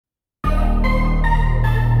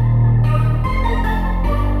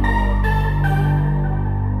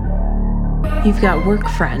You've got work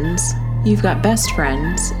friends, you've got best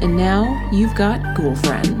friends, and now you've got ghoul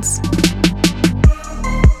friends.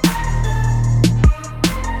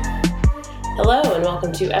 Hello, and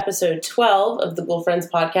welcome to episode 12 of the Ghoul Friends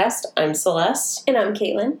podcast. I'm Celeste. And I'm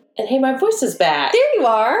Caitlin. And hey, my voice is back. There you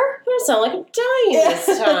are. I don't sound like I'm dying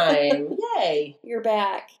this time. Yay. You're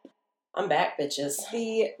back. I'm back, bitches.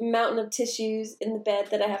 The mountain of tissues in the bed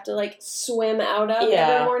that I have to, swim out of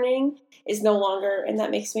every morning is no longer, and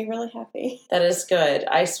that makes me really happy. That is good.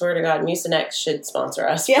 I swear to God, Mucinex should sponsor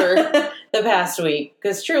us for the past week,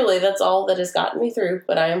 because truly, that's all that has gotten me through,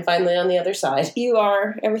 but I am finally on the other side. You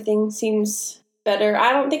are. Everything seems better.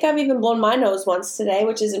 I don't think I've even blown my nose once today,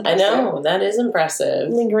 which is impressive. I know. That is impressive.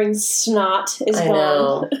 Lingering snot is gone. I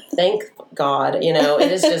know. Thank God. You know,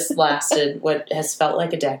 it has just lasted what has felt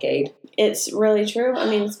like a decade. It's really true. I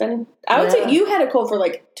mean, it's been... I would say you had a cold for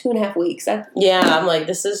 2.5 weeks. I'm like,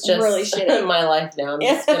 this is just really shitty. My life now. I'm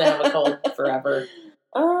just going to have a cold forever. This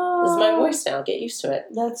is my voice now. Get used to it.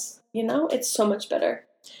 That's, it's so much better.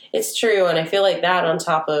 It's true. And I feel like that on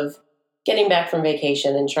top of getting back from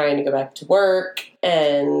vacation and trying to go back to work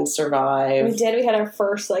and survive. We did. We had our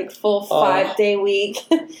first, full 5-day week.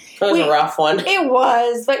 It was a rough one. It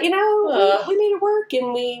was. But, we made it work,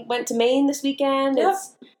 and we went to Maine this weekend. Yep.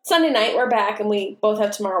 It's Sunday night. We're back, and we both have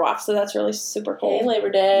tomorrow off, so that's really super cool. Hey, Labor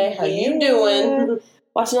Day. How you doing?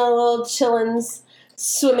 Watching all the little chillins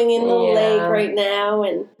swimming in the lake right now,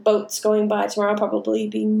 and boats going by tomorrow probably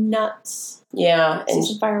be nuts. Yeah. See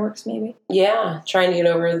some fireworks, maybe. Yeah. Trying to get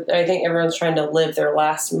over, I think everyone's trying to live their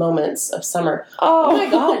last moments of summer. Oh my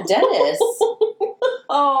God, Dennis.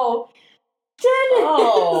 Oh,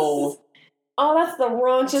 Dennis. Oh, that's the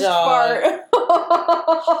raunchiest part.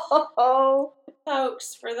 Oh.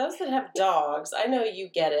 Folks, for those that have dogs, I know you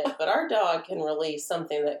get it, but our dog can release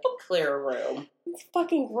something that can clear a room. It's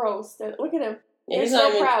fucking gross. Look at him. You're He's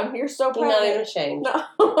so proud. You're so proud. He's not even ashamed. No.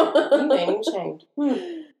 He ain't even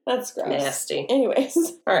ashamed. That's gross. Nasty. Anyways.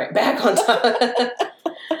 All right, back on time.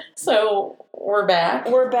 So, we're back.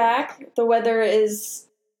 We're back. The weather is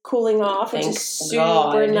cooling off, which is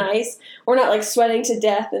super nice. We're not, sweating to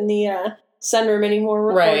death in the sunroom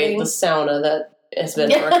anymore. Right, the sauna that has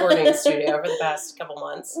been a recording studio for the past couple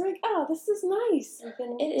months. We're like, this is nice.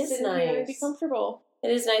 It is nice. And be comfortable.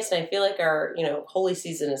 It is nice, and I feel like our, holy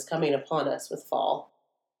season is coming upon us with fall.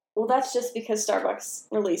 Well, that's just because Starbucks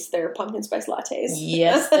released their pumpkin spice lattes.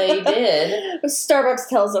 Yes, they did. Starbucks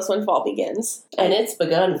tells us when fall begins. And it's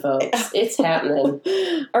begun, folks. It's happening.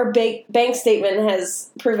 Our bank statement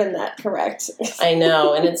has proven that correct. I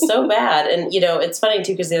know, and it's so bad. And, it's funny,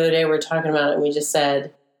 too, because the other day we were talking about it, and we just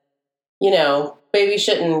said, baby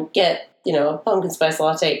shouldn't get, a pumpkin spice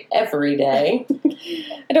latte every day.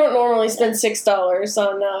 I don't normally spend $6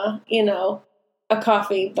 on, a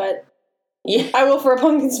coffee, but I will for a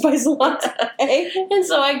pumpkin spice latte. And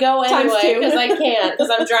so I go anyway, because I can't,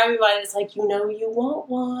 because I'm driving by and it's like, you want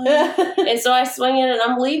one. And so I swing in and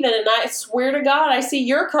I'm leaving, and I swear to God, I see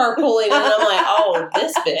your car pulling in, and I'm like, oh,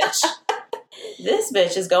 this bitch. This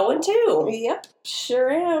bitch is going too. Yep,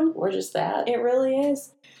 sure am. We're just that. It really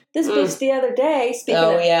is. This bitch the other day, speaking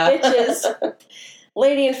of bitches,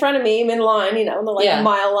 lady in front of me, in line, the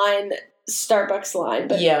mile line, Starbucks line.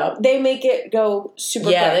 But they make it go super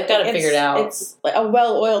quick. Yeah, they've got it figured out. It's a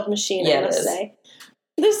well-oiled machine, I must say.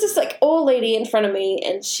 There's this, old lady in front of me,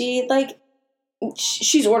 and she,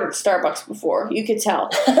 she's ordered Starbucks before. You could tell.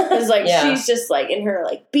 It's she's just, in her,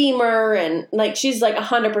 Beamer, and, she's,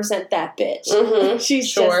 100% that bitch. Mm-hmm.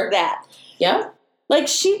 She's just that. Yeah.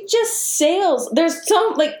 She just sails. There's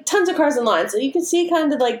tons of cars in line, so you can see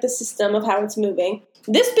kind of the system of how it's moving.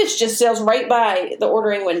 This bitch just sails right by the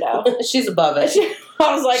ordering window. She's above it.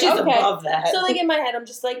 I was like, she's okay. above that. So in my head, I'm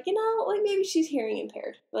just maybe she's hearing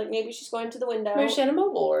impaired. Maybe she's going to the window. Maybe she had a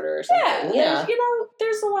mobile order or something. Yeah.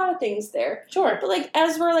 There's a lot of things there. Sure. But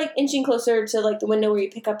as we're inching closer to the window where you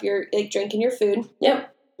pick up your drink and your food.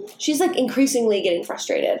 Yep. She's increasingly getting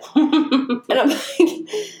frustrated. And I'm like,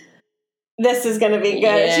 this is going to be good.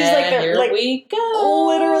 Yeah, she's here we go.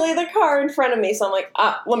 Literally the car in front of me. So I'm like,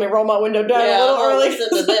 let me roll my window down a little early.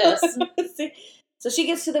 Listen to this. So she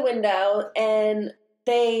gets to the window, and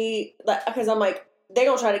because I'm like, they're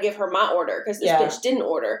going to try to give her my order because this bitch didn't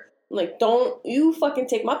order. I'm like, don't you fucking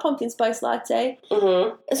take my pumpkin spice latte.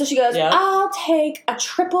 Mm-hmm. And so she goes, I'll take a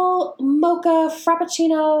triple mocha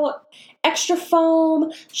frappuccino, extra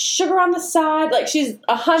foam, sugar on the side. She's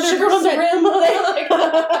 100%. Sugar on the rim.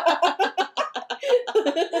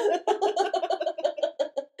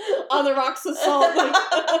 On the rocks of salt.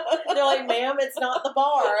 They're like, ma'am, it's not the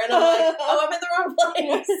bar. And I'm like, oh, I'm in the wrong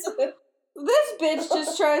place. This bitch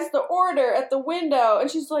just tries to order at the window, and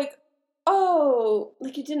she's like, oh,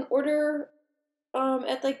 you didn't order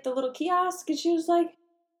at like the little kiosk, and she was like,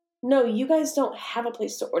 "No, you guys don't have a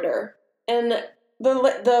place to order." And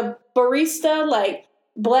the barista, like,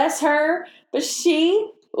 bless her, but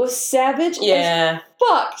she was savage as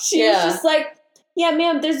fuck. She was just like, "Yeah,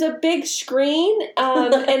 ma'am, there's a big screen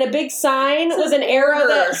and a big sign with an arrow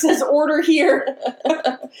that says order here."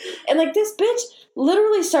 And like this bitch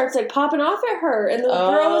literally starts like popping off at her, and the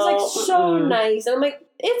girl was like so nice, and I'm like,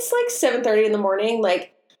 it's like 7:30 in the morning,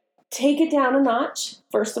 like, take it down a notch,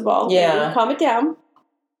 first of all. Calm it down.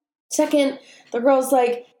 Second, the girl's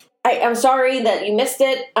like, I'm sorry that you missed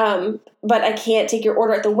it, but I can't take your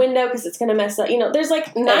order at the window because it's going to mess up. You know, there's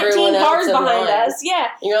like 19 cars behind us. Yeah.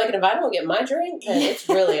 And you're like, and if I don't get my drink, then it's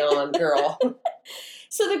really on, girl.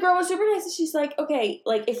 So the girl was super nice, and she's like, okay,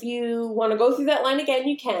 like, if you want to go through that line again,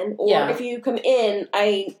 you can. Or if you come in,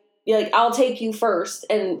 I'll take you first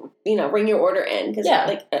and, you know, bring your order in. Because,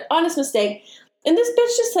 like, an honest mistake. And this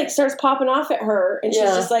bitch just, like, starts popping off at her, and she's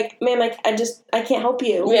just like, "Ma'am, like, I can't help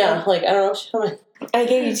you." Yeah, like, I don't know what she's doing. I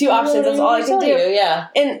gave you 2 options. That's all I can do. Yeah.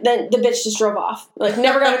 And then the bitch just drove off. Like,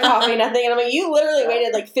 never got a coffee, nothing. And I'm like, you literally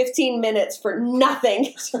waited like 15 minutes for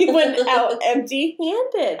nothing. She went out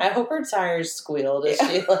empty-handed. I hope her tires squealed as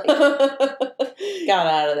she, like, got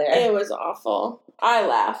out of there. It was awful. I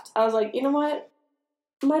laughed. I was like, you know what?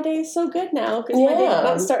 My day is so good now because my day did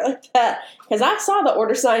not start like that. Because I saw the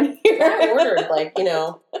order sign here. I ordered, like, you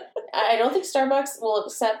know, I don't think Starbucks will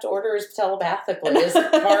accept orders telepathically as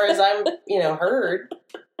far as I'm, you know, heard.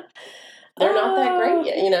 They're not that great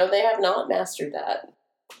yet. You know, they have not mastered that.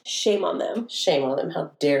 Shame on them. Shame on them.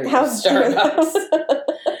 How dare you, Starbucks.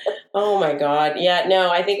 Oh, my God. Yeah,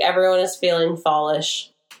 no, I think everyone is feeling fallish.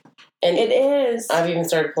 And it is. I've even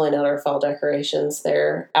started pulling out our fall decorations.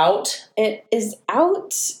 They're out. It is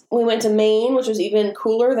out. We went to Maine, which was even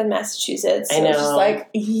cooler than Massachusetts. I know. It was just like,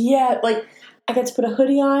 like, I got to put a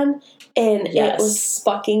hoodie on, and it was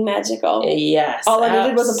fucking magical. Yes. All I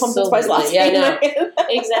needed was a pumpkin spice latte. Yeah, I know.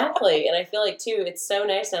 Exactly. And I feel like, too, it's so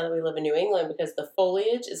nice now that we live in New England because the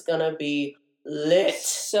foliage is going to be lit.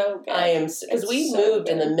 So good. Because we moved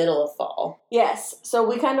in the middle of fall. Yes. So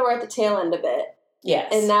we kind of were at the tail end of it.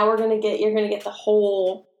 Yes. And now you're going to get the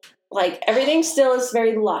whole, like, everything still is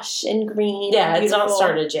very lush and green. Yeah, and it's not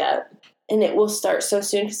started yet. And it will start so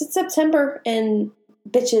soon because it's September and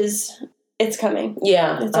bitches, it's coming.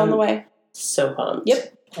 Yeah. It's on the way. So pumped.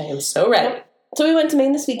 Yep. I am so ready. Yep. So we went to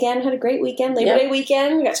Maine this weekend, had a great weekend. Labor Day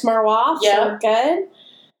weekend. We got tomorrow off. Yeah. So we're good.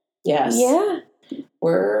 Yes. Yeah.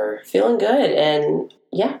 We're feeling good. And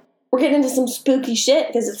yeah. We're getting into some spooky shit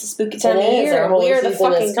because it's a spooky time of year. Our whole we are the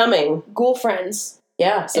fucking coming. Ghoul friends.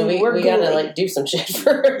 Yeah, so we gotta like do some shit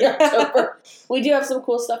for October. We do have some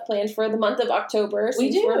cool stuff planned for the month of October. We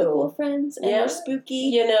do. We're the Ghoul friends and we're spooky.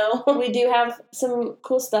 You know, we do have some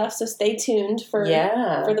cool stuff. So stay tuned for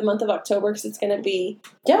the month of October because it's gonna be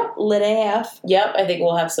lit AF. Yep, I think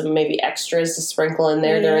we'll have some maybe extras to sprinkle in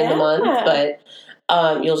there during the month, but.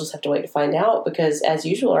 You'll just have to wait to find out because, as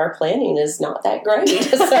usual, our planning is not that great.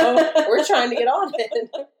 So we're trying to get on it.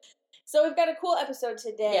 So we've got a cool episode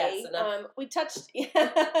today. Yes, we touched.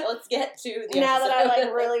 Let's get to the now episode. that I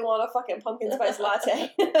like really want a fucking pumpkin spice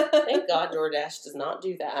latte. Thank God DoorDash does not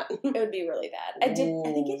do that. It would be really bad. I think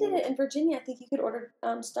I did it in Virginia. I think you could order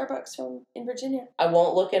Starbucks in Virginia. I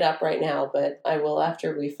won't look it up right now, but I will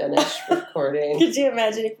after we finish recording. Could you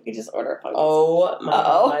imagine if you could just order a pumpkin? Oh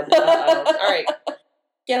my God! All right.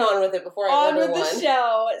 Get on with it before I order one. On with the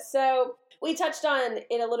show. So we touched on it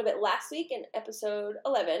a little bit last week in episode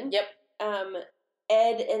 11. Yep.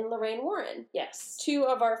 Ed and Lorraine Warren. Yes. 2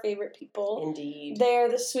 of our favorite people. Indeed. They're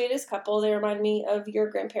the sweetest couple. They remind me of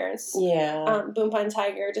your grandparents. Yeah. Boomfine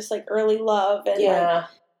Tiger, just like early love and like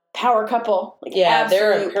power couple. Like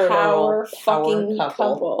they're a power fucking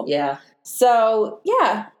couple. Yeah. So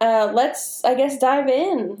let's I guess dive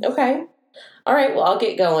in. Okay. All right, well, I'll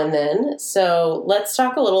get going then. So let's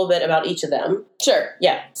talk a little bit about each of them. Sure.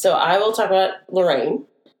 Yeah, so I will talk about Lorraine.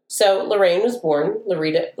 So Lorraine was born,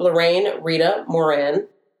 Lorraine Rita Moran.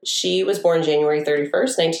 She was born January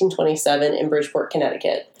 31st, 1927 in Bridgeport,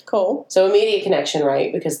 Connecticut. Cool. So immediate connection,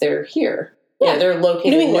 right? Because they're here. Yeah, they're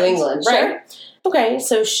located in New England. Right. Sure. Okay,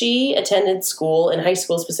 so she attended school, in high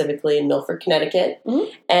school specifically, in Milford, Connecticut.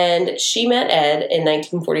 Mm-hmm. And she met Ed in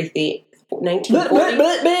 1940. I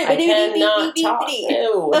cannot talk.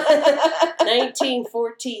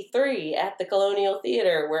 1943 at the Colonial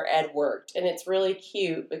Theater where Ed worked. And it's really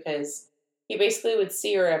cute because he basically would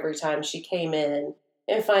see her every time she came in.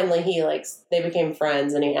 And finally they became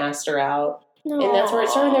friends and he asked her out. Aww. And that's where it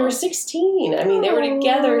started. They were 16. I mean, they were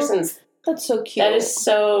together since... That's so cute. That is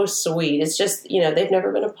so sweet. It's just, they've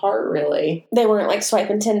never been apart, really. They weren't, like,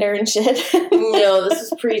 swiping Tinder and shit. No, this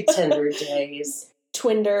is pre-Tinder days.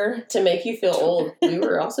 Twinder. To make you feel old, we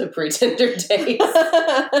were also pre-Tinder days.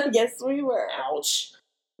 Yes, we were. Ouch.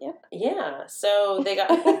 Yep. Yeah, so they got...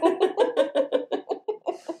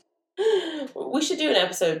 We should do an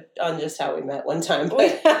episode on just how we met one time.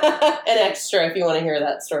 But an extra if you want to hear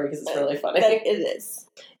that story because it's really funny. It is.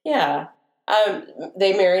 Yeah.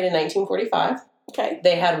 They married in 1945. Okay.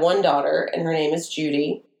 They had one daughter, and her name is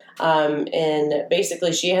Judy. And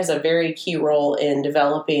basically, she has a very key role in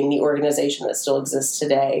developing the organization that still exists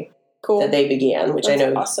today. Cool. That they began, which That's I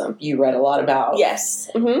know awesome. You read a lot about. Yes.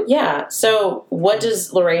 Mm-hmm. Yeah. So what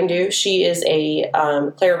does Lorraine do? She is a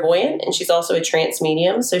clairvoyant, and she's also a trance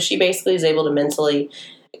medium. So she basically is able to mentally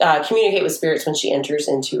communicate with spirits when she enters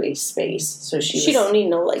into a space. So she don't need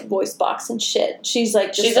no like voice box and shit. She's like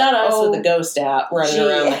just she's not us with a ghost app running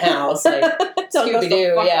around the house like Scooby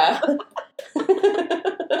Doo. Yeah.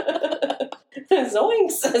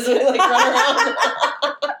 Zoinks as we like run around.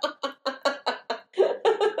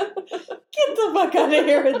 Get the fuck out of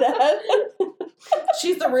here with that.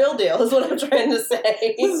 She's the real deal, is what I'm trying to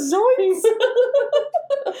say. Zoinks.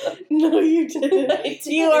 No, you didn't.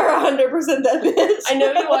 You are 100% that bitch. I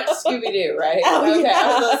know you watched Scooby Doo, right? Oh, okay, yeah.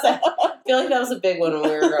 I was gonna say, I feel like that was a big one when we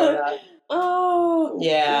were growing up. Oh.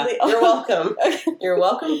 Yeah. Really? You're welcome. You're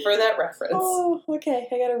welcome for that reference. Oh, okay.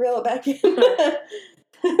 I gotta reel it back in.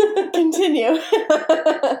 Continue.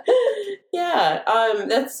 Yeah,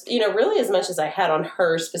 that's, really as much as I had on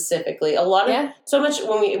her specifically. A lot of, so much,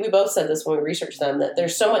 when we both said this when we researched them, that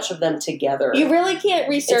there's so much of them together. You really can't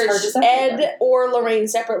research Ed or Lorraine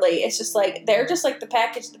separately. It's just like, they're just like the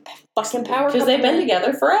package, the fucking power couple. Because they've been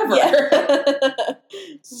together forever. Yeah.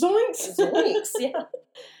 Zoinks. Zoinks, yeah.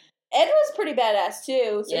 Ed was pretty badass,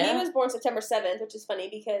 too. So Yeah. he was born September 7th, which is funny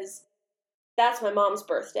because that's my mom's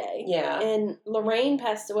birthday. Yeah. And Lorraine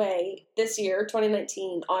passed away this year,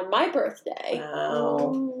 2019, on my birthday.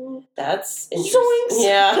 Wow. That's interesting. Zoinks.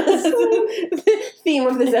 Yeah. Theme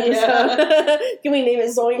of this episode. Yeah. Can we name it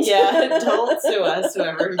Zoinks? Yeah. Don't sue us,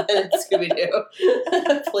 whoever invented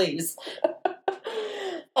Scooby-Doo. Please.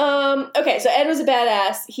 Okay, so Ed was a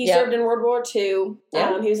badass. He Yep. served in World War II.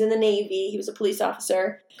 Yeah. He was in the Navy. He was a police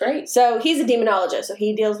officer. Great. So he's a demonologist. So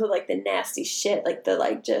he deals with like the nasty shit, like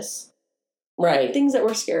the just right things that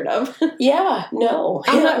we're scared of. Yeah. No.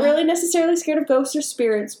 I'm not really necessarily scared of ghosts or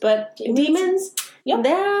spirits, but demons. Yep.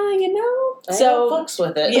 Nah, I so fucks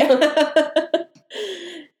with it. Yeah.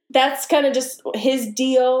 That's kind of just his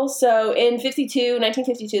deal. So in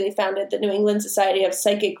 1952, they founded the New England Society of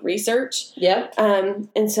Psychic Research. Yep.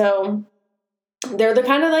 And so they're the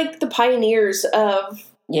kind of like the pioneers of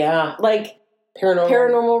like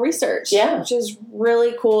paranormal research. Yeah. Which is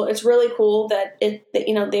really cool. It's really cool that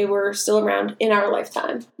they were still around in our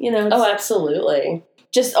lifetime. Oh, absolutely.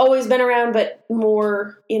 Just always been around, but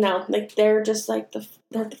more, like they're just like they're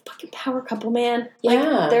the fucking power couple, man. Yeah.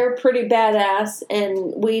 Like, they're pretty badass,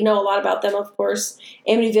 and we know a lot about them, of course.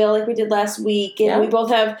 Amityville, like we did last week, and we both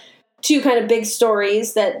have two kind of big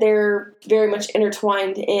stories that they're very much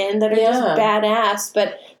intertwined in that are just badass.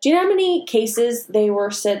 But do you know how many cases they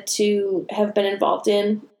were said to have been involved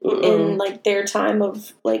in like their time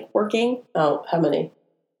of like working? Oh, how many?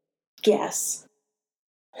 Guess.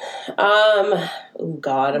 Oh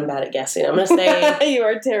God, I'm bad at guessing. I'm gonna say you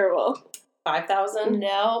are terrible. 5,000?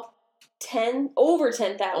 No, over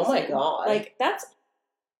 10,000. Oh my God! Like that's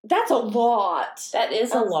a lot. That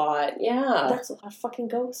is a lot. Yeah, that's a lot of fucking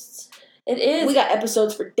ghosts. It is. We got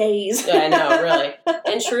episodes for days. Yeah, I know, really,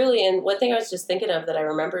 and truly. And one thing I was just thinking of that I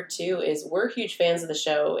remembered too is we're huge fans of the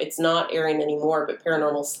show. It's not airing anymore, but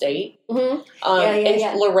Paranormal State. Mm-hmm.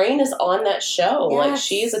 And Lorraine is on that show. Yes. Like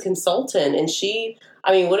she's a consultant, and she,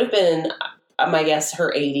 would have been, my guess,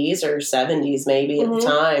 her 80s or 70s maybe at the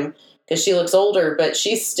time, because she looks older. But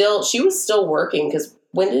she was still working. Because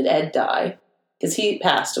when did Ed die? Because he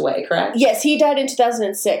passed away, correct? Yes, he died in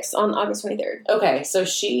 2006 on August 23rd. Okay, so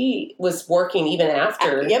she was working even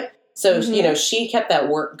after. Yep. So, she kept that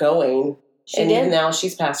work going. She did. Even now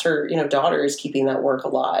she's passed, her, daughter is keeping that work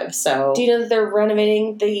alive. So, do you know that they're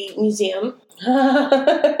renovating the museum?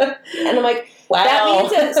 And I'm like, wow. That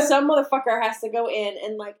means that some motherfucker has to go in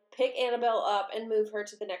and like pick Annabelle up and move her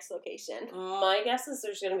to the next location. My guess is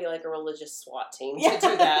there's going to be like a religious SWAT team to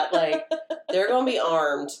do that. Like they're going to be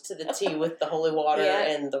armed to the T with the holy water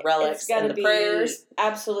and the relics and the prayers.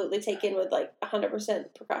 Absolutely taken with like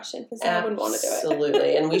 100% precaution because I wouldn't want to do it.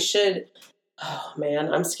 Absolutely, and we should. Oh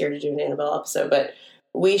man, I'm scared to do an Annabelle episode, but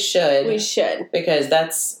we should. We should because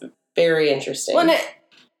that's very interesting. Well,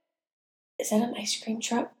 is that an ice cream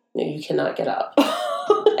truck? No, you cannot get up.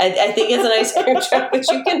 I think it's an ice cream truck, but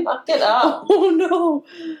you cannot get up. Oh no!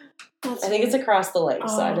 I think it's across the lake,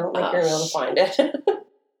 so I don't think you're going to be able to find it.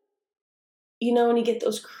 you know, when you get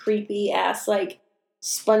those creepy ass, like,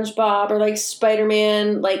 SpongeBob or, like,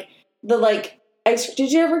 Spider-Man, like, the, like,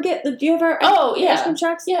 did you ever get do you ever ice cream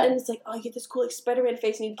trucks? Yeah. And it's like, oh, you get this cool, like, Spider-Man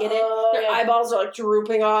face and you get it. Their eyeballs are, like,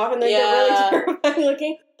 drooping off and they're really terrifying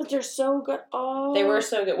looking. But they're so good. Oh. They were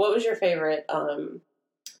so good. What was your favorite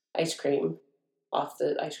ice cream off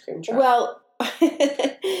the ice cream truck? Well,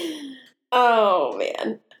 oh,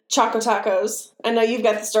 man. Choco Tacos. I know you've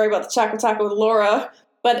got the story about the Choco Taco with Laura,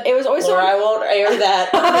 but it was always Laura, I won't air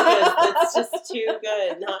that because it's just too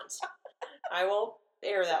good. I won't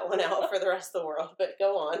air that one out for the rest of the world, but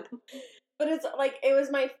go on. But it's like, it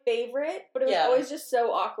was my favorite, but it was always just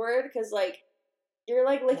so awkward because, like, you're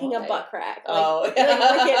like licking a butt crack. Like,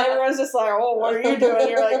 everyone's just like, oh, what are you doing?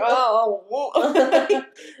 You're like, oh.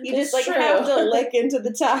 You just like have to lick into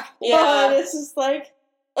the taco. Yeah. And it's just like.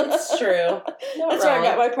 It's true. That's where I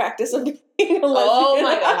got my practice of being a lesbian. Oh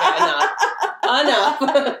my God, enough.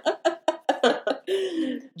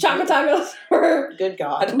 Choco Tacos were good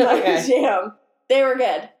God. My jam. They were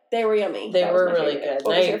good. They were yummy. They were really good.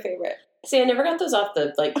 What was your favorite? See, I never got those off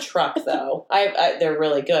the truck though. They're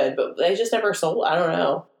really good, but they just never sold. I don't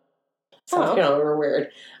know. South Carolina were weird.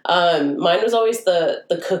 Mine was always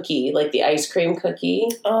the cookie, like the ice cream cookie.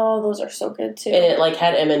 Oh, those are so good too. And it like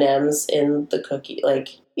had M&Ms in the cookie, like.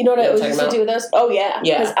 You know what I always used to do with those? Oh, yeah.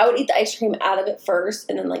 Yeah. Because I would eat the ice cream out of it first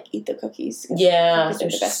and then, like, eat the cookies. Yeah. They're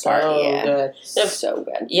the best so part. Yeah. Good. So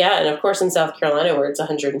good. Yeah, and of course in South Carolina where it's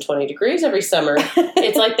 120 degrees every summer,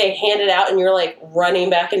 it's like they hand it out and you're, like, running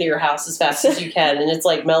back into your house as fast as you can. And it's,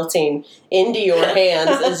 like, melting into your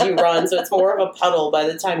hands as you run. So it's more of a puddle by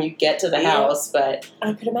the time you get to the house. But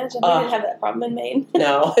I could imagine. They didn't have that problem in Maine.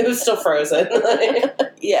 No, it was still frozen.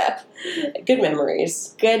 Yeah. Good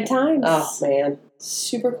memories. Good times. Oh, man.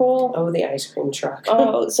 Super cool. Oh, the ice cream truck.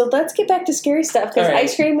 Oh, so let's get back to scary stuff because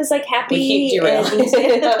ice cream is like happy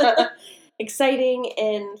and exciting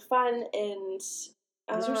and fun and these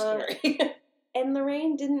are scary. And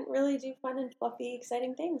Lorraine didn't really do fun and fluffy,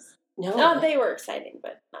 exciting things. No, they were exciting,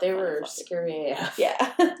 but not they were scary.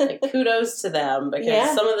 Yeah, like kudos to them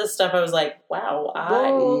because some of this stuff I was like, wow,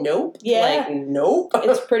 nope. Yeah, like nope.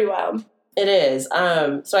 It's pretty wild. It is.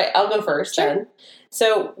 So I'll go first then.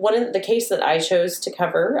 So one of the case that I chose to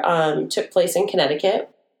cover took place in Connecticut,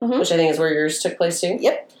 which I think is where yours took place too.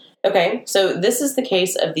 Yep. Okay, so this is the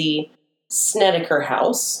case of the Snedeker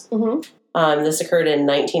House. This occurred in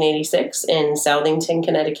 1986 in Southington,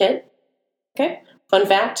 Connecticut. Okay. Fun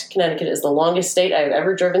fact, Connecticut is the longest state I've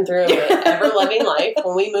ever driven through in my ever-loving life.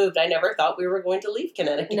 When we moved, I never thought we were going to leave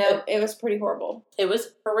Connecticut. No, it was pretty horrible. It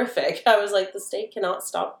was horrific. I was like, the state cannot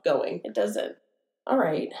stop going. It doesn't. All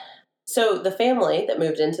right. So the family that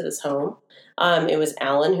moved into this home, it was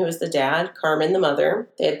Alan, who was the dad, Carmen, the mother.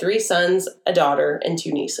 They had 3 sons, a daughter, and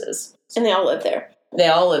 2 nieces. And they all lived there. They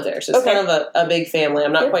all live there. So it's kind of a big family.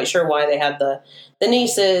 I'm not quite sure why they had the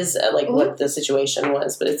nieces, what the situation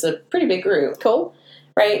was, but it's a pretty big group. Cool.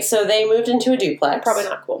 Right? So they moved into a duplex. Probably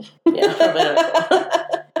not cool. Yeah, probably not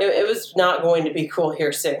cool. It was not going to be cool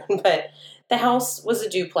here soon. But the house was a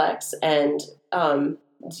duplex. And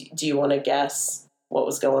do you want to guess what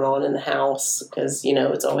was going on in the house? Because,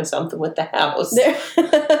 it's always something with the house.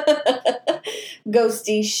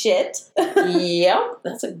 Ghosty shit. Yep,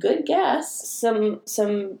 that's a good guess.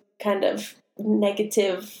 Some kind of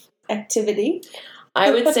negative activity. I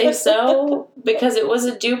would say so, because it was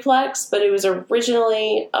a duplex, but it was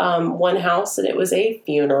originally one house, and it was a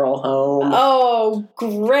funeral home. Oh,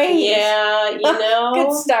 great. Yeah,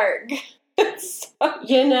 Good start.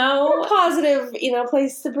 A positive,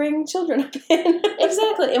 place to bring children up in.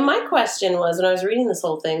 Exactly. And my question was, when I was reading this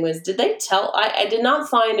whole thing, was, did they tell? I did not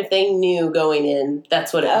find if they knew going in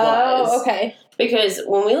that's what it was. Oh, okay. Because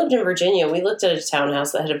when we lived in Virginia, we looked at a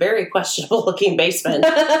townhouse that had a very questionable looking basement.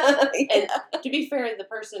 And to be fair, the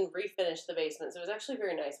person refinished the basement, so it was actually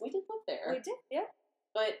very nice. We did live there. We did, yeah.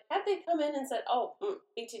 But had they come in and said, oh,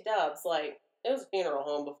 BT Dubs, it was a funeral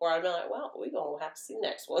home before, I'd be like, well, we're going to have to see the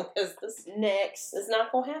next one, because this is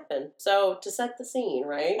not going to happen. So, to set the scene,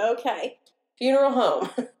 right? Okay. Funeral home.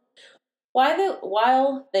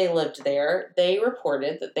 While they lived there, they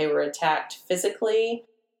reported that they were attacked physically,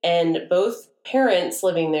 and both parents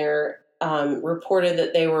living there reported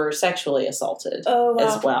that they were sexually assaulted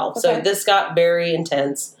as well. Okay. So this got very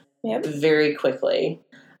intense very quickly.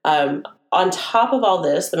 On top of all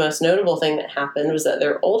this, the most notable thing that happened was that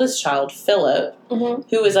their oldest child, Philip,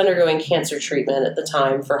 who was undergoing cancer treatment at the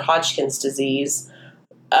time for Hodgkin's disease,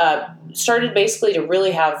 started basically to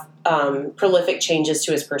really have prolific changes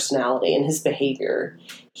to his personality and his behavior.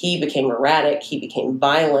 He became erratic. He became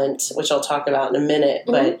violent, which I'll talk about in a minute.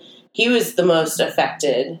 But he was the most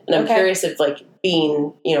affected. And I'm curious if,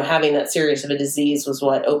 being, having that serious of a disease was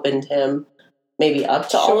what opened him maybe up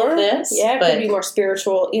to all of this. Yeah, it could be more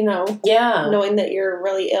spiritual, Yeah. Knowing that you're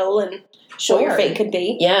really ill and what your fate could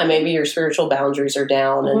be. Yeah, maybe your spiritual boundaries are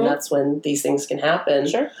down, and that's when these things can happen.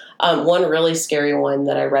 Sure. One really scary one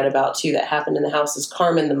that I read about, too, that happened in the house is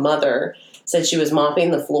Carmen, the mother, said she was mopping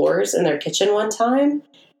the floors in their kitchen one time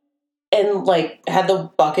and, had the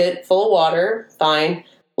bucket full of water, fine,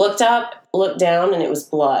 looked up, looked down, and it was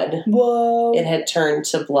blood. Whoa. It had turned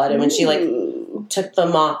to blood, and when she, took the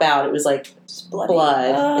mop out, it was,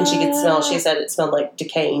 blood. And she could smell, she said it smelled like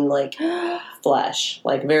decaying, flesh,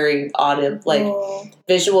 very audible,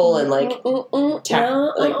 visual and you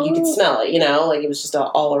could smell it, it was just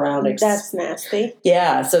all around. That's nasty.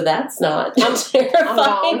 Yeah, so that's not. I'm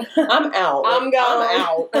terrified. I'm out. I'm gone. I'm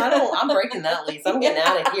out. I'm breaking that lease. I'm getting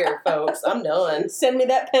out of here, folks. I'm done. Send me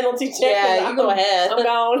that penalty check. Yeah, you go ahead. I'm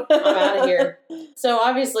gone. I'm out of here. So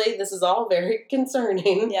obviously, this is all very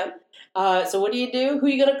concerning. Yep. So what do? Who are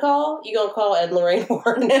you going to call? You're going to call Ed and Lorraine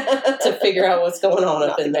Warren to figure out what's going on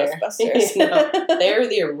up in there. Ghostbusters. They're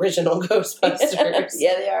the original Ghostbusters.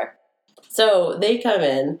 Yeah, they are. So they come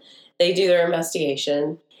in, they do their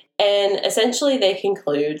investigation, and essentially they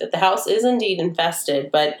conclude that the house is indeed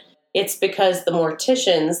infested, but it's because the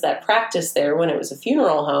morticians that practiced there when it was a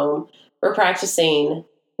funeral home were practicing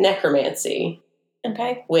necromancy.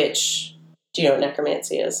 Okay. Which, do you know what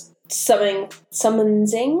necromancy is? Summoning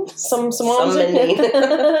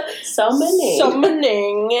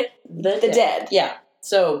the dead. Yeah.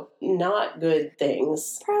 So not good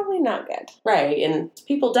things. Probably not good. Right. And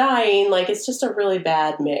people dying, it's just a really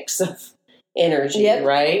bad mix of energy,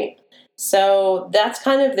 right? So that's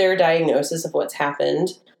kind of their diagnosis of what's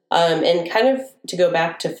happened. And kind of to go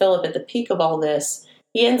back to Philip at the peak of all this,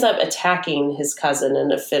 he ends up attacking his cousin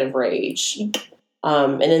in a fit of rage.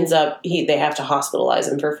 And ends up, they have to hospitalize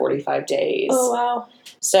him for 45 days. Oh, wow.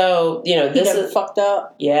 So, this is fucked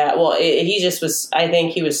up. Yeah, well, he just was, I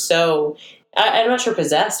think he was so, I'm not sure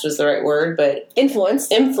possessed was the right word, but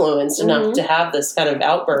influenced enough to have this kind of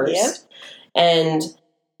outburst. Yep. And,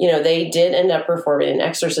 they did end up performing an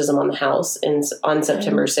exorcism on the house on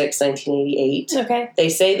September 6, 1988. Okay. They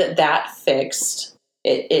say that fixed.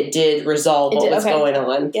 It did resolve what was going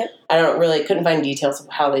on. Yep. I couldn't find details of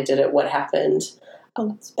how they did it, what happened.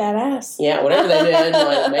 Oh, it's badass. Yeah, whatever they did, they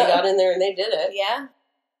got in there and they did it. Yeah.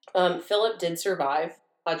 Philip did survive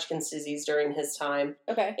Hodgkin's disease during his time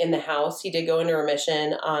in the house. He did go into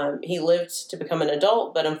remission. He lived to become an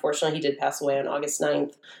adult, but unfortunately he did pass away on August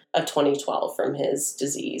 9th of 2012 from his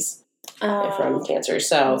disease, from cancer.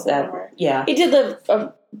 So he did live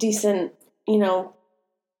a decent,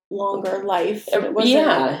 longer life. It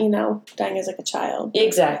wasn't, dying as a child.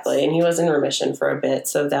 Exactly. And he was in remission for a bit,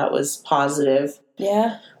 so that was positive.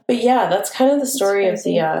 Yeah. But yeah, that's kind of the story of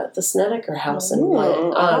the Snedeker house. And what,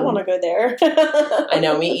 I don't want to go there. I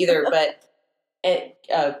know, me either. But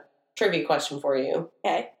trivia question for you.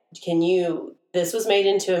 Okay. This was made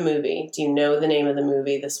into a movie. Do you know the name of the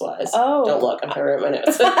movie this was? Oh. Don't look. I'm going to write my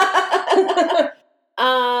notes.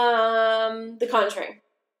 The Conjuring.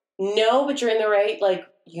 No, but you're in the right,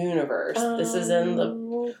 universe. This is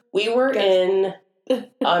in we were in,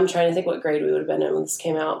 I'm trying to think what grade we would have been in when this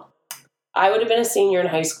came out. I would have been a senior in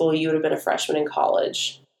high school. You would have been a freshman in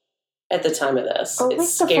college at the time of this. Oh,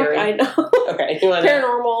 it's scary. I know. Okay. You want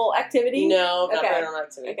Paranormal Activity? No, not Paranormal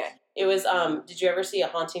Activity. Okay. It was, did you ever see A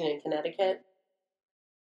Haunting in Connecticut?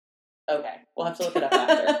 Okay. We'll have to look it up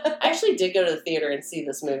after. I actually did go to the theater and see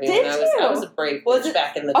this movie. I was a brave bitch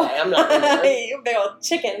back in the day. I'm not anymore. You're a big old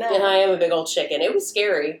chicken now. And I am a big old chicken. It was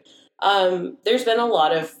scary. There's been a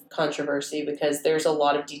lot of controversy because there's a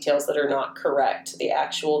lot of details that are not correct to the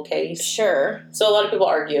actual case. Sure. So a lot of people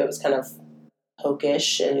argue it was kind of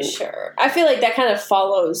hookish and sure. I feel like that kind of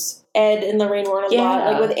follows Ed and Lorraine Warren a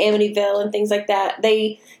lot, with Amityville and things like that.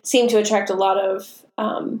 They seem to attract a lot of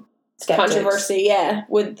controversy,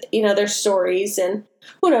 with their stories, and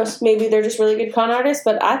who knows, maybe they're just really good con artists,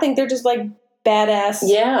 but I think they're just badass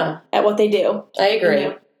at what they do. I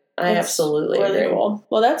agree. I absolutely really agree. Cool.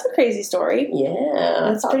 Well, that's a crazy story. Yeah.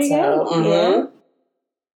 That's pretty good. Mm-hmm. Yeah.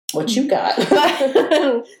 What you got?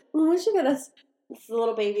 What you got? That's the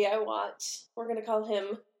little baby I watch. We're going to call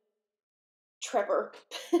him Trevor.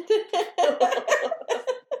 Okay.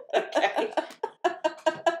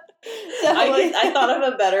 I thought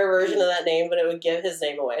of a better version of that name, but it would give his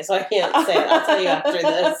name away, so I can't say it. I'll tell you after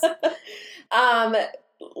this.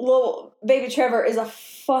 Little baby Trevor is a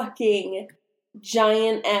fucking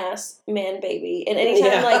giant ass man baby, and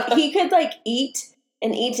anytime he could eat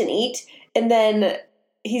and eat and eat, and then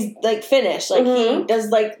he's finished. He does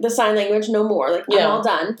the sign language, no more. I'm all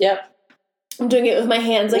done. Yep. I'm doing it with my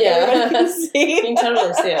hands, like everybody can see. You can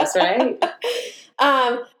totally see us, right?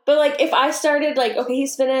 But like, if I started like, okay,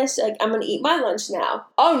 he's finished. Like, I'm gonna eat my lunch now.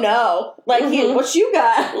 Oh no! Like, what you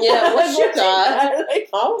got? Yeah, what you got? Like,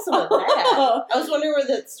 awesome with that. I was wondering where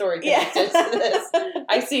that story connected to this.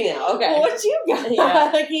 I see now. Okay, what you got? Yeah.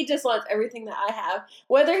 Like, he just wants everything that I have,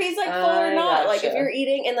 whether he's like full or not. Gotcha. Like, if you're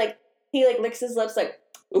eating and like he like licks his lips, like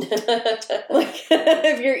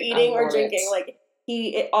if you're eating or drinking, like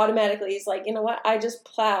it automatically is like, you know what? I just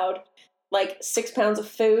plowed like 6 pounds of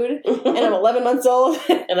food, and I'm 11 months old,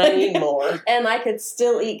 and I need more, and I could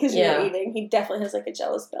still eat because you're eating. He definitely has like a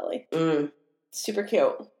jealous belly. Super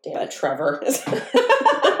cute. Damn, but Trevor.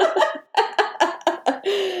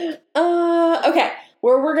 Okay,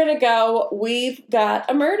 where we're gonna go? We've got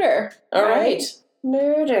a murder. All right.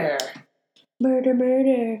 Murder. All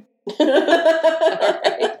right.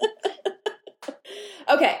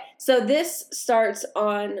 Okay, so this starts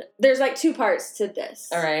on, there's like 2 parts to this.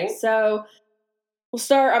 All right. So we'll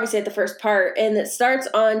start obviously at the first part, and it starts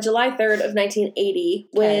on July 3rd of 1980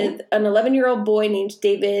 with an 11-year-old boy named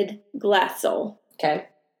David Glatzel. Okay.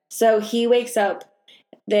 So he wakes up,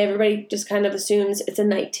 everybody just kind of assumes it's a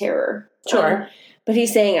night terror. Sure. But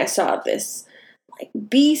he's saying, I saw this like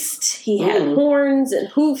beast. He had horns and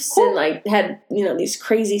hoofs and like had, these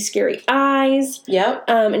crazy scary eyes. Yep.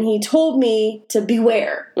 And he told me to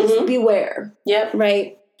beware. Just beware. Yep.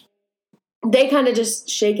 Right. They kind of just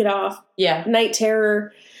shake it off. Yeah. Night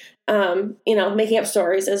terror, making up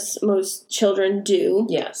stories as most children do.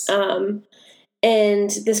 Yes. And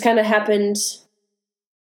this kind of happened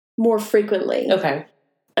more frequently. Okay.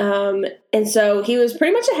 And so he was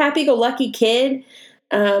pretty much a happy-go-lucky kid.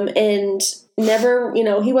 And never,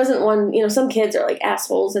 he wasn't one, some kids are like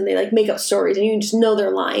assholes and they like make up stories and you just know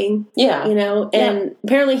they're lying. Yeah. And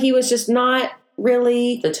apparently he was just not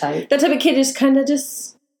really the type. That type of kid just kind of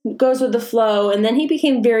just goes with the flow. And then he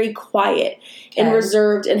became very quiet and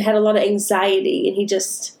reserved and had a lot of anxiety, and he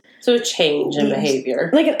just... So a change in behavior.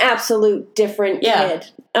 Like an absolute different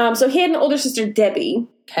kid. So he had an older sister, Debbie.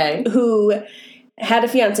 Okay. Who had a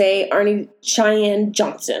fiance, Arnie Cheyenne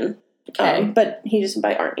Johnson. Okay. But he just went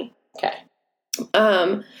by Arnie. Okay.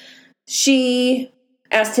 She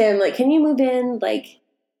asked him, like, can you move in, like,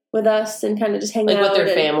 with us and kind of just hang out? Like with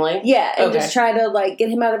their family? Yeah, and just try to, like, get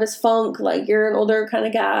him out of his funk. Like, you're an older kind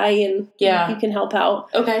of guy, and you can help out.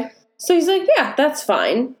 Okay. So he's like, yeah, that's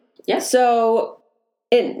fine. Yeah. So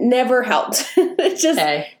it never helped. It just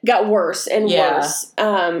got worse and worse.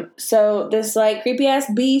 So this, like,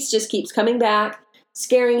 creepy-ass beast just keeps coming back,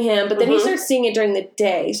 scaring him, but then he starts seeing it during the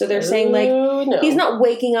day. So they're saying, like, he's not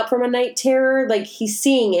waking up from a night terror. Like, he's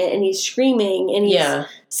seeing it, and he's screaming, and he's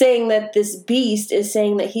saying that this beast is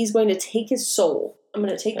saying that he's going to take his soul. I'm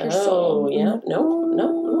going to take your soul. Oh, yeah.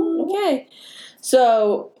 No. Okay.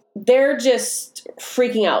 So they're just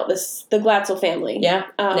freaking out, the Glatzel family. Yeah,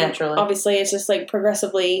 naturally. Obviously, it's just, like,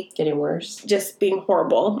 progressively... getting worse. Just being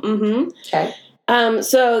horrible. Okay.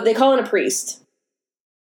 So they call in a priest.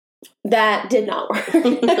 That did not work.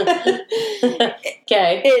 Okay.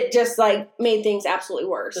 It just, like, made things absolutely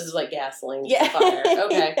worse. This is like gasoline. Yeah. Fire.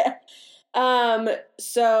 Okay.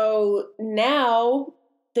 So now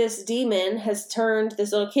this demon has turned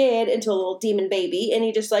this little kid into a little demon baby, and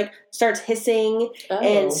he just, like, starts hissing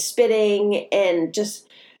and spitting and just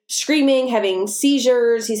screaming, having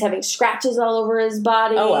seizures. He's having scratches all over his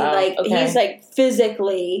body. Oh, wow. Like, he's, like,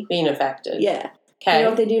 physically... being affected. Yeah. Okay. You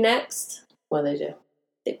know what they do next? What do they do?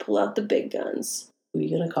 They pull out the big guns. Who are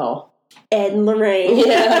you going to call? Ed and Lorraine.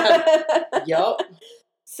 Yeah. Yup.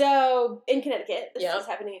 So, in Connecticut, this is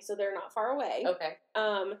happening, so they're not far away. Okay.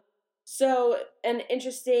 So, an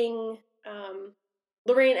interesting,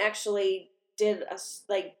 Lorraine actually did a,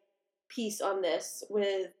 like, piece on this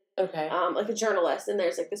with, like, a journalist, and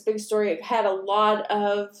there's, like, this big story. It had a lot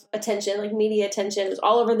of attention, like, media attention. It was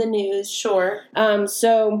all over the news. Sure.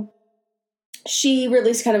 So... she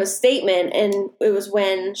released kind of a statement, and it was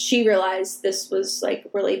when she realized this was, like,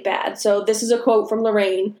 really bad. So this is a quote from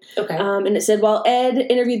Lorraine. Okay. And it said, while Ed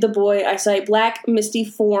interviewed the boy, I saw a black, misty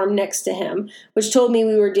form next to him, which told me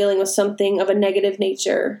we were dealing with something of a negative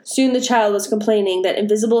nature. Soon the child was complaining that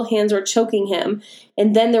invisible hands were choking him,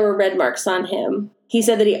 and then there were red marks on him. He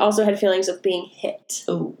said that he also had feelings of being hit.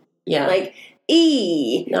 Ooh. Yeah. Like...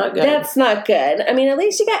 not good. That's not good. I mean, at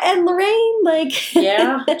least you got Ed and Lorraine. Like,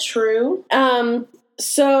 yeah, true.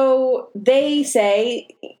 So they say,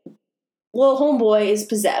 well, homeboy is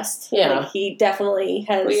possessed. Yeah, like, he definitely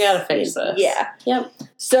has. We gotta fix this. Yeah. Yep.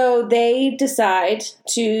 So they decide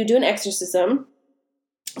to do an exorcism.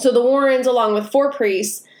 So the Warrens, along with 4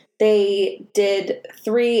 priests, they did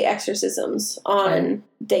 3 exorcisms on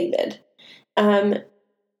David.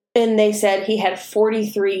 And they said he had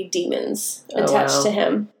 43 demons attached to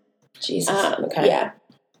him. Jesus. Okay. Yeah.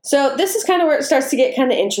 So this is kind of where it starts to get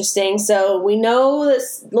kind of interesting. So we know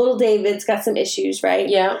this little David's got some issues, right?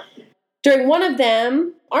 Yeah. During one of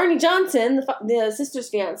them, Arnie Johnson, the sister's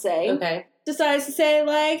fiance, decides to say,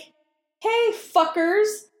 like, hey, fuckers.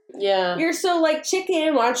 Yeah. You're so, like,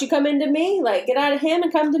 chicken. Why don't you come into me? Like, get out of him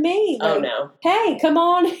and come to me. Like, oh, no. Hey, come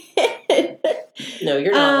on. No,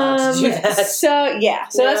 you're not allowed to do that. So, yeah.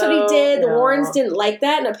 So that's what he did. The Warrens didn't like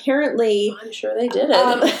that. And apparently... I'm sure they didn't.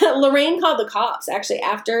 Lorraine called the cops, actually,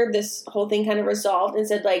 after this whole thing kind of resolved and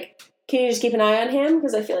said, like, can you just keep an eye on him?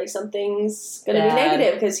 Because I feel like something's going to be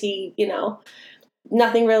negative. Because he,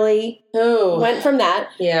 nothing really went from that.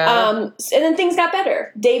 Yeah. And then things got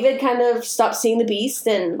better. David kind of stopped seeing the beast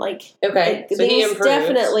and, like... Okay, so things he improved.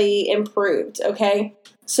 Definitely improved, okay?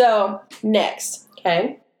 So, next.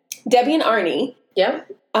 Okay. Debbie and Arnie... Yep.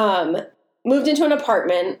 Moved into an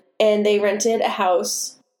apartment, and they rented a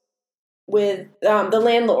house with the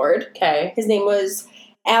landlord. Okay. His name was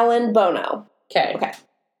Alan Bono. Okay. Okay.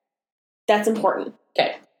 That's important.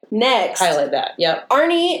 Okay. Next. Highlight that. Yep.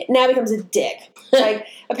 Arnie now becomes a dick. Like,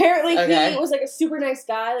 apparently Okay. he was, like, a super nice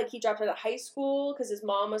guy. Like, he dropped out of high school because his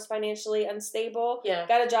mom was financially unstable. Yeah.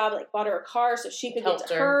 Got a job, like, bought her a car so she could Helped get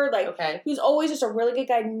to her. Like, okay. He was always just a really good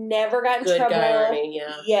guy. Never got in good trouble. Good guy, Arnie,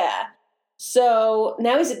 yeah. Yeah. So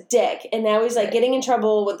now he's a dick, and now he's, like, getting in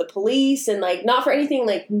trouble with the police, and, like, not for anything,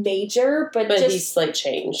 like, major, but just... he's, like,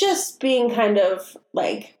 changed. Just being kind of,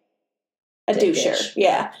 like, a Dickish. doucher.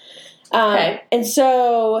 Yeah. Okay. And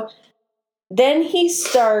so then he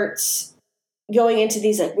starts going into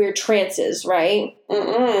these, like, weird trances, right?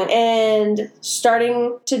 Mm-mm. And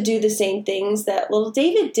starting to do the same things that little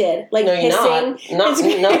David did. Like, no, you're hissing. not. No,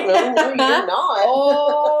 you're not.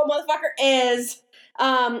 Oh, motherfucker is.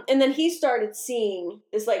 And then he started seeing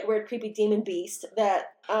this, like, weird, creepy demon beast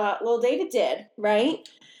that little David did, right?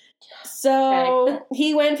 So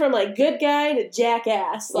he went from, like, good guy to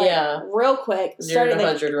jackass, like, real quick. 0 to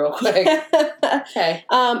 100 real quick. Okay.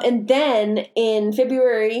 And then in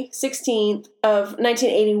February 16th of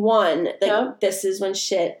 1981, like, this is when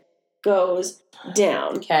shit goes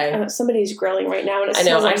down. Okay. Somebody's grilling right now, and it I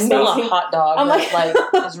know. I amazing. smell a hot dog I'm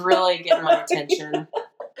that is really getting my attention.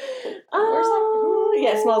 Oh,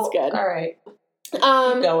 yeah, it smells good. All right. Keep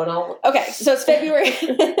going. Okay, so it's February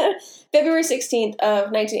 16th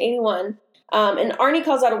of 1981, and Arnie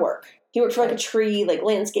calls out of work. He worked for, like, a tree, like,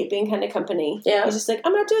 landscaping kind of company. Yeah. He's just like,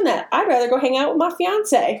 I'm not doing that. I'd rather go hang out with my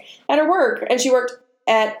fiance at her work. And she worked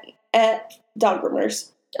at dog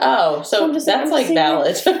groomers. Oh, so that's, like,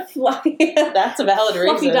 valid. That's a valid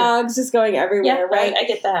reason. Fluffy dogs just going everywhere, right? I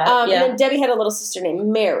get that. And then Debbie had a little sister named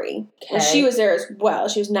Mary. Okay. And she was there as well.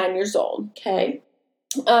 She was 9 years old. Okay.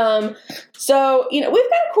 So, we've got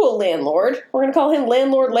a cool landlord. We're going to call him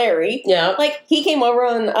Landlord Larry. Yeah. Like, he came over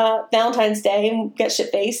on Valentine's Day and got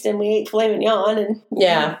shit-faced, and we ate filet mignon, and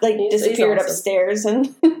disappeared awesome. upstairs.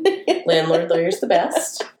 And Landlord Larry's the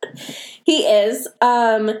best. He is.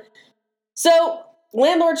 So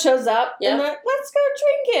landlord shows up, and they're like, let's go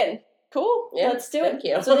drinking. Cool, let's do it.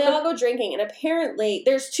 You. So they all go drinking, and apparently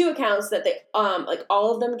there's two accounts that they, like,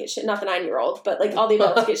 all of them get shit, not the 9-year-old, but, like, all the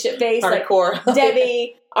adults get shit-faced. Hardcore. Like,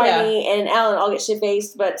 Debbie, Arnie, and Alan all get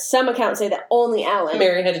shit-faced, but some accounts say that only Alan.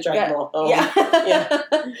 Mary had to drag them all home. Yeah.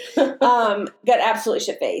 Got absolutely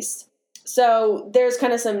shit-faced. So there's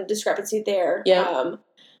kind of some discrepancy there. Yeah.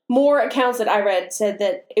 More accounts that I read said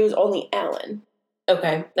that it was only Alan.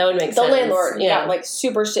 Okay, that would make sense. The landlord got, like,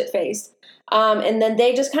 super shit-faced. And then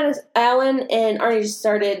they just kind of, Alan and Arnie just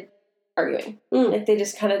started arguing. Like, they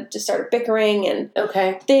just kind of just started bickering and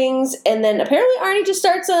things. And then apparently Arnie just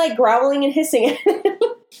starts, like, growling and hissing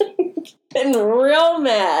and real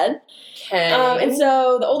mad. Okay. And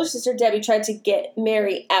so the older sister, Debbie, tried to get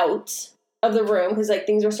Mary out of the room because, like,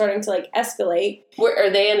 things were starting to, like, escalate. Where are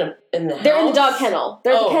they in the house? They're in the dog kennel.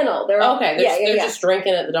 They're at the kennel. They're They're just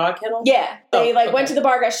drinking at the dog kennel? Yeah. They went to the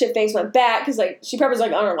bar, got shit-faced, went back because, like, she probably was,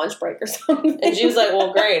 like, on her lunch break or something. And she was like,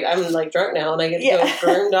 well, great. I'm, like, drunk now and I get to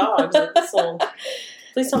go groom dogs.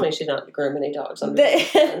 Please tell me she's not grooming any dogs.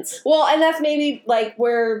 Well, and that's maybe, like,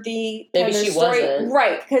 where the maybe she story, wasn't.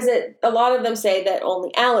 Right, because a lot of them say that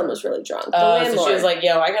only Alan was really drunk. The landlord. So she was like,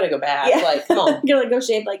 yo, I gotta go back. Yeah. Like, come on. I'm gonna go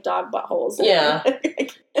shave, like, dog buttholes. Yeah.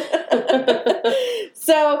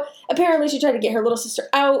 So apparently she tried to get her little sister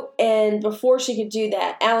out, and before she could do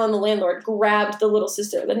that, Alan, the landlord, grabbed the little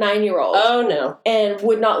sister, the 9-year-old. Oh, no. And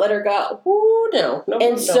would not let her go. Ooh, no.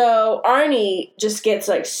 So Arnie just gets,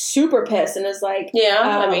 like, super pissed and is like,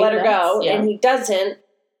 let her go. Yeah. And he doesn't.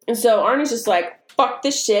 And so Arnie's just like, fuck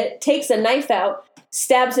this shit, takes a knife out,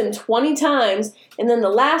 stabs him 20 times, and then the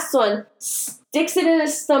last one sticks it in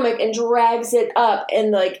his stomach and drags it up,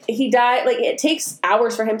 and like he died. Like it takes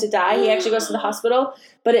hours for him to die. He actually goes to the hospital,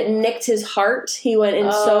 but it nicked his heart. He went in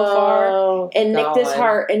so far and nicked his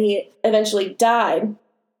heart, and he eventually died.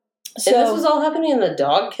 So and this was all happening in the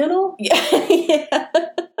dog kennel? Yeah.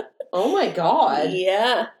 Oh my God.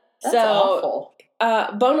 Yeah. That's awful.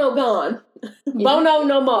 Bono gone. Bono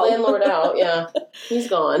no more. Landlord out, yeah. He's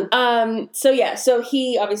gone. So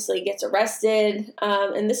he obviously gets arrested.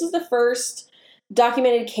 And this is the first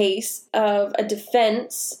documented case of a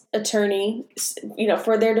defense attorney,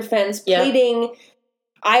 for their defense pleading,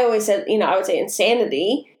 I always said, I would say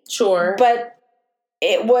insanity. Sure. But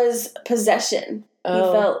it was possession. Oh. He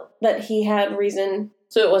felt that he had reason.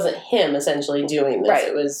 So it wasn't him essentially doing this. Right.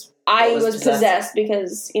 It was... I was possessed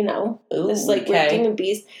because, this weird demon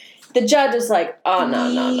beast. The judge was like, oh, no.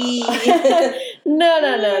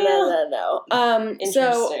 No.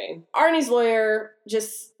 So Arnie's lawyer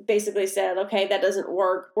just basically said, okay, that doesn't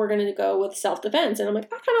work. We're going to go with self-defense. And I'm like, I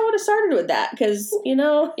kind of would have started with that because,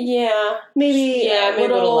 Yeah. Maybe I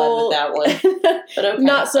would have led with that one. But okay.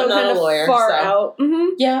 Not so kind of lawyer, far out. Mm-hmm.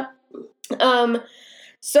 Yeah.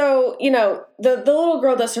 So, the little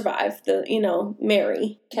girl does survive,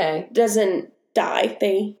 Mary. Okay. Doesn't die.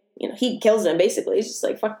 He kills him, basically. He's just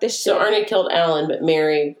like, fuck this shit. So Arnie killed Alan, but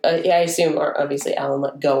Mary, I assume, obviously, Alan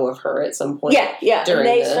let go of her at some point. Yeah. During and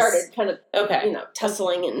they this. started kind of,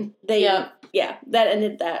 tussling, and they, that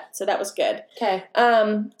ended that. So that was good. Okay.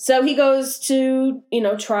 So he goes to,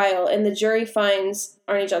 trial, and the jury finds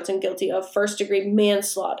Arnie Johnson guilty of first-degree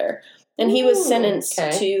manslaughter. And he was sentenced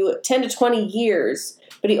to 10 to 20 years,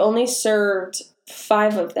 but he only served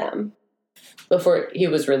 5 of them. Before he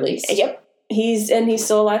was released? Yep. He's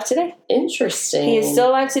still alive today. Interesting. He is still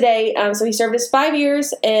alive today. So he served his 5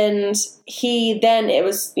 years, and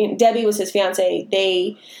Debbie was his fiance.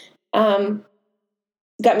 They got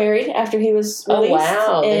married after he was released.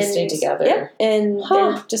 Oh, wow. They stayed together. Yep. And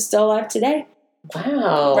they're just still alive today.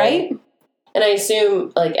 Wow. Right? And I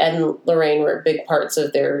assume, like, Ed and Lorraine were big parts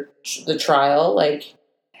of the trial, like...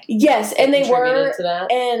 Yes, and they were, to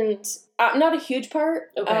that. And not a huge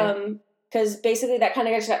part, because basically that kind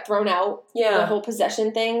of just got thrown out, the whole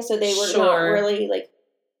possession thing, so they were not really, like...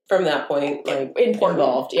 From that point, like, important.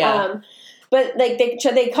 Involved, yeah. But, like,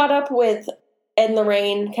 they caught up with Ed and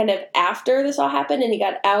Lorraine kind of after this all happened, and he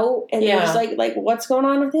got out, and they were just like, what's going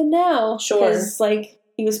on with him now? Sure. Because, like...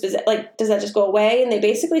 He was possessed. Like, does that just go away? And they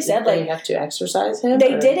basically said, like... They have to exorcise him?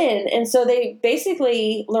 They didn't. And so they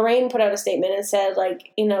basically... Lorraine put out a statement and said,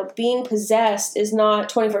 like, being possessed is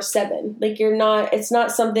not 24/7. Like, you're not... It's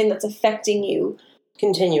not something that's affecting you...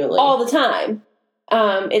 Continually. All the time.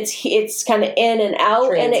 It's kind of in and out.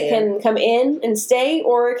 Transient. And it can come in and stay,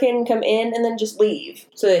 or it can come in and then just leave.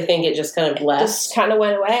 So they think it just kind of left? Just kind of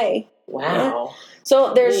went away. Wow. Yeah.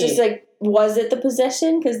 So there's just, like... Was it the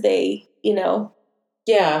possession? Because they,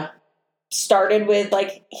 Yeah. started with,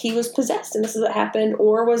 like, he was possessed and this is what happened,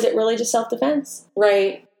 or was it really just self-defense?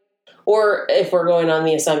 Right. Or if we're going on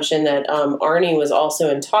the assumption that Arnie was also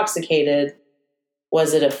intoxicated,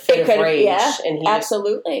 was it a fit of rage? Yeah, and he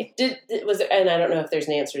absolutely. And I don't know if there's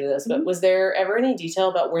an answer to this, but was there ever any detail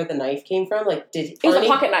about where the knife came from? Like, it was a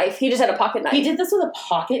pocket knife. He just had a pocket knife. He did this with a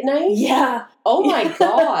pocket knife? Yeah. Oh my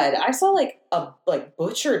God. I saw a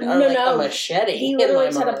butchered or a machete. He literally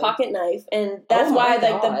just had a pocket knife, and that's why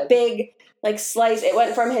the big slice, it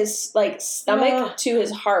went from his stomach to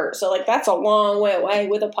his heart. So that's a long way away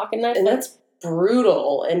with a pocket knife. And that's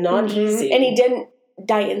brutal and not easy. And he didn't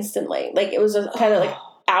die instantly. It was kind of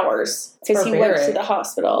hours, because he went to the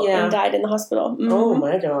hospital and died in the hospital. Mm-hmm. Oh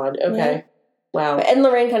my God. Okay. Yeah. Wow. But Ed and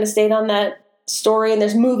Lorraine kind of stayed on that story, and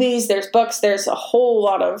there's movies, there's books, there's a whole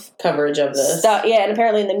lot of coverage of this stuff. Yeah, and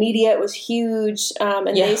apparently in the media it was huge, and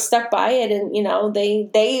they stuck by it, and they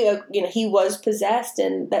he was possessed,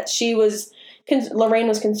 and that Lorraine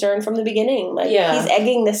was concerned from the beginning. He's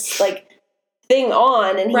egging this thing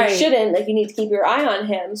on, and he shouldn't. You need to keep your eye on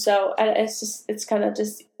him. So it's kind of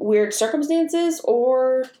just weird circumstances,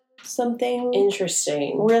 or something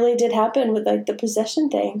interesting really did happen with the possession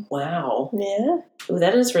thing. Wow. Yeah. Ooh,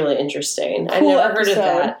 that is really interesting. Cool I've never heard of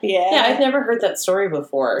that. Yeah, I've never heard that story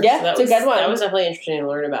before. Yeah, it's a good one. That was definitely interesting to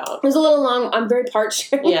learn about. It was a little long. I'm very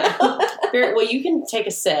parched. Yeah. Well, you can take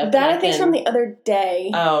a sip. That I think's from the other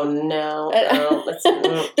day. Oh no.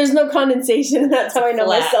 There's no condensation. That's how I know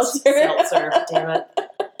my seltzer. Damn it.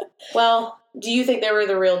 Well, do you think they were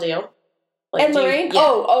the real deal? And Lorraine? Yeah.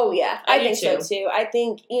 Oh, yeah. I think so, too. I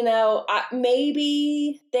think,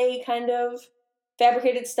 maybe they kind of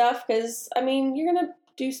fabricated stuff, because, you're going to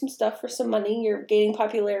do some stuff for some money. You're gaining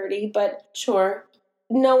popularity, but... Sure.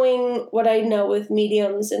 knowing what I know with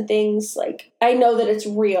mediums and things, like, I know that it's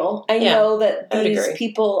real. I know that these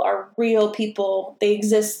people are real people. They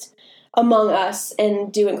exist among us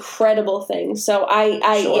and do incredible things. So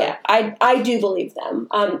I do believe them.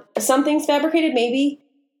 Some things fabricated, maybe,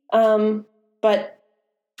 but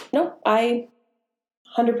no, I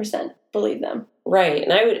 100% believe them. Right,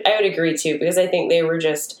 and I would agree too, because I think they were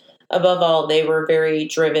just, above all, they were very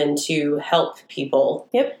driven to help people.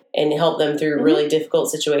 Yep. And help them through really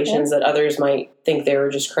difficult situations that others might think they were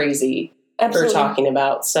just crazy for talking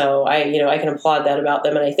about. So I can applaud that about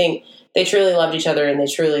them, and I think they truly loved each other, and they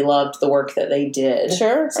truly loved the work that they did.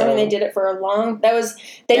 Sure. So, I mean, they did it for a long... They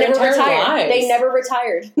never retired. Lives. They never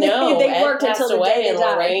retired. No, they worked until the day they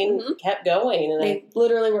died. Lorraine kept going. And they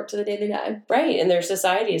literally worked to the day they died. Right, and their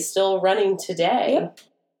society is still running today. Yep.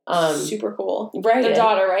 Super cool. Right. Their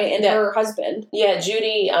daughter, right? And her husband. Yeah,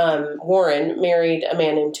 Judy Warren married a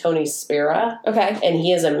man named Tony Spera. Okay. And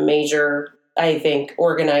he is a major, I think,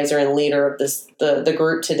 organizer and leader of the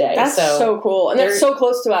group today. That's so cool. And that's so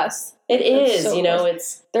close to us. It is, so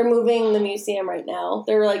they're moving the museum right now.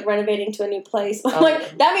 They're like renovating to a new place. I'm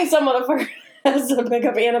like, that means some motherfucker has to pick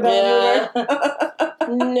up Annabelle. Yeah.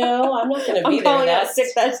 No, I'm not going to be there. I'm calling out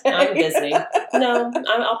sick that day. I'm busy. No,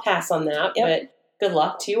 I'll pass on that, but good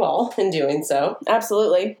luck to you all in doing so.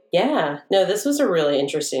 Absolutely. Yeah. No, this was a really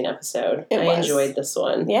interesting episode. I enjoyed this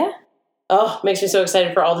one. Yeah. Oh, makes me so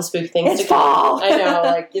excited for all the spooky things to come. I know,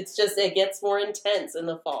 it gets more intense in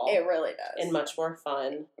the fall. It really does. And much more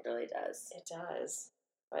fun. It really does. It does.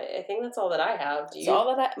 I think that's all that I have. Do you? It's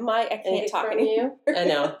all that I can't talk from you. I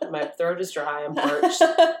know. My throat is dry. I'm parched.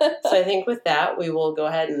 So I think with that, we will go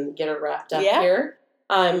ahead and get it wrapped up here.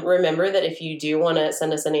 Remember that if you do want to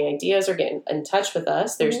send us any ideas or get in touch with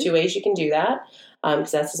us, there's 2 ways you can do that.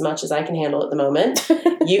 Because that's as much as I can handle at the moment.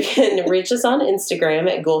 You can reach us on Instagram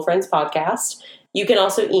at Ghoulfriends Podcast. You can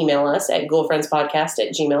also email us at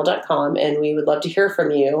ghoulfriendspodcast@gmail.com, and we would love to hear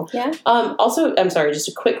from you. Yeah. Also, I'm sorry, just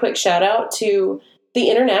a quick shout out to the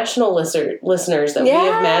international listeners that we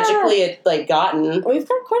have magically gotten. We've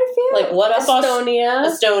got quite a few. Like, what up,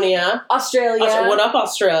 Estonia, Australia. What up,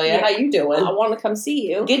 Australia? How you doing? I want to come see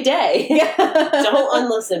you. Good day. Don't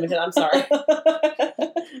unlisten because I'm sorry.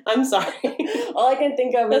 I'm sorry. All I can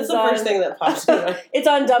think of is the first thing that pops in my mind. It's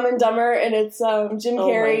on Dumb and Dumber, and it's Jim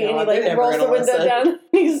Carrey, and he rolls the window down.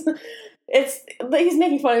 He's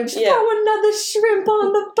making fun of throw another shrimp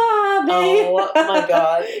on the barbie. Oh my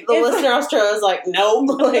god. The listener Australia is like, nope,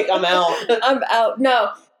 I'm out. I'm out.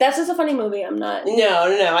 No. That's just a funny movie. I'm not. No,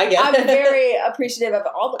 I get it. I'm very appreciative of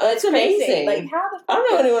all the. It's amazing. Like, how the fuck? I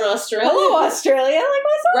don't know anyone in Australia. Hello, Australia. Like,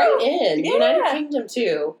 what's up? Right in. Yeah. United Kingdom,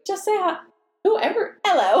 too. Just say hi. Whoever.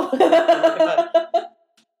 Hello.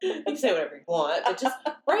 You can say whatever you want, but just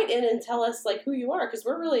write in and tell us who you are, because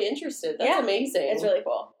we're really interested. That's amazing. It's really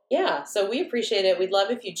cool. Yeah, so we appreciate it. We'd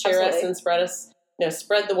love if you'd share us and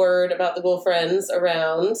spread the word about the Ghoul Friends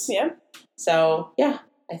around. Yeah. So, yeah,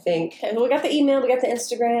 I think. Okay, we got the email, we got the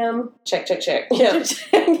Instagram. Check. Yeah.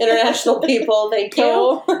 International people, thank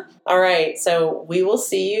you. All right, so we will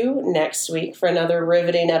see you next week for another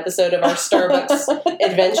riveting episode of our Starbucks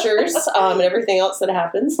adventures and everything else that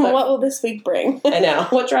happens. But what will this week bring? I know.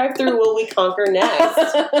 What drive-thru will we conquer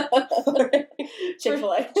next?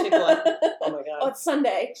 Chick-fil-A. Oh, my God. Oh, it's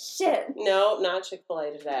Sunday. Shit. No, not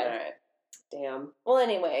Chick-fil-A today. All right. Damn. Well,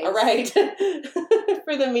 anyway. All right.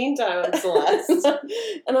 For the meantime, I'm Celeste.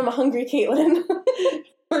 And I'm a hungry Caitlin.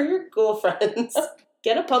 We're your Ghoul Friends.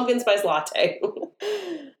 Get a pumpkin spice latte.